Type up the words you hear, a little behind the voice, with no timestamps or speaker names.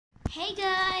Hey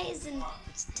guys, and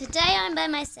today I'm by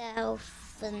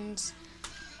myself, and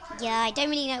yeah, I don't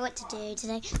really know what to do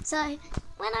today. So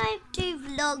when I do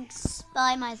vlogs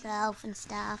by myself and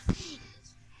stuff,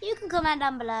 you can comment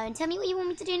down below and tell me what you want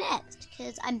me to do next,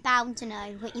 because I'm bound to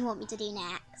know what you want me to do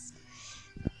next.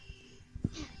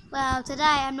 Well, today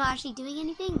I'm not actually doing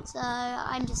anything, so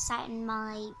I'm just sat in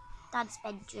my dad's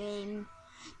bedroom.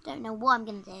 Don't know what I'm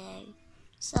gonna do.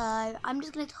 So I'm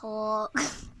just gonna talk,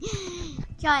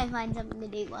 try and find something to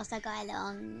do whilst I go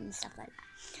along and stuff like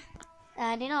that.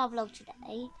 And in our vlog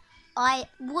today,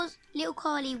 Little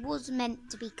Carly was meant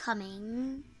to be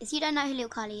coming. If you don't know who Little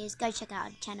Carly is, go check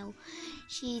out her channel.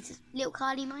 She's Little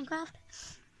Carly Minecraft.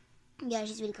 Yeah,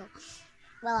 she's really cool.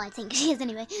 Well, I think she is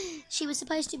anyway. She was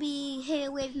supposed to be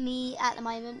here with me at the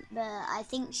moment, but I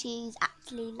think she's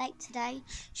actually late today.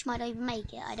 She might not even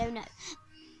make it, I don't know.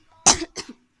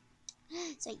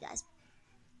 So you guys,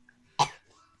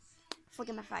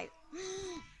 forgive my throat.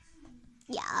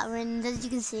 Yeah, and as you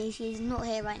can see, she's not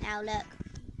here right now. Look,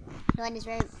 not in this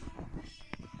room.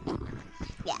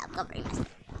 Yeah, I've got very messed up.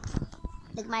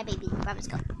 Look, my baby brother's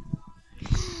gone.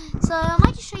 So I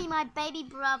might just show you my baby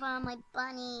brother, my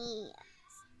bunny,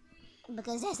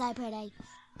 because they're so pretty.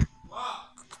 What?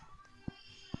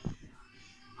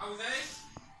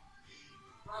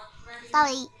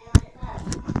 Sorry.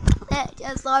 They're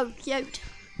just so cute.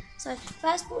 So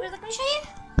first, what was I going to show you?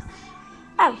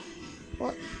 Oh,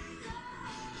 what?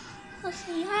 What's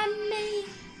behind me?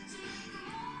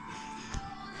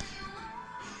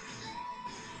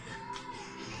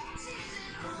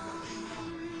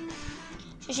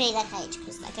 I'll show you that cage,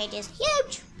 because that cage is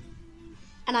huge.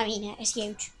 And I mean it, it's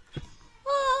huge.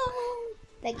 Oh,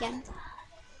 gigantic.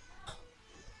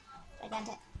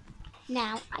 Gigantic.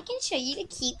 Now, I can show you the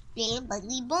cute little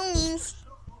bubbly bunnies.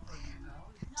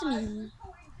 To me.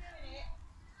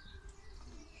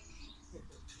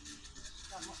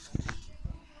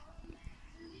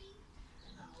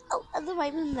 Oh, at the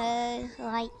moment the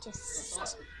light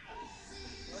just...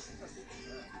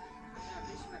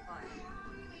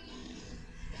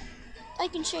 I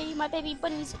can show you my baby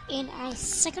bunnies in a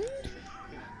second.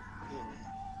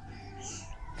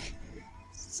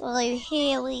 So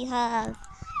here we have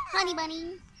Honey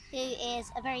Bunny, who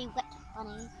is a very wet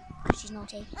bunny, because she's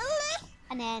naughty.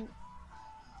 And then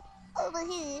over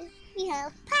here we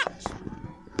have Patch.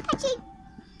 Patchy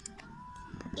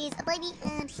is a baby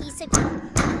and he's so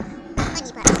cute.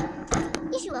 Honey Patch.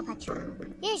 Yes you are, Patch.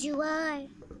 Yes you are.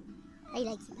 I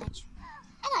like you, Patch.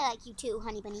 And I like you too,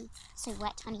 Honey Bunny. So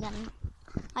wet, Honey Bunny.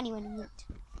 Honey Bunny,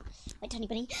 wet Honey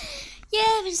Bunny.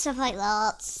 Yeah, and stuff like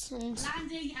that. And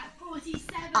Landing at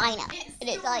 47. I know. It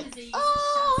is like,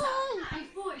 oh.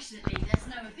 Unfortunately, there's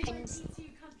no ability to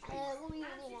What are we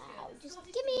doing now? Just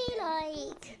give me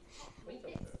like...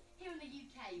 Here in the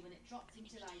UK, when it dropped in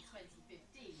July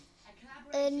 2015, a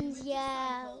And collaboration with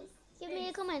yeah, Disciples give me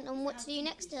a comment on what to do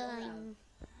next time.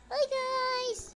 Bye guys!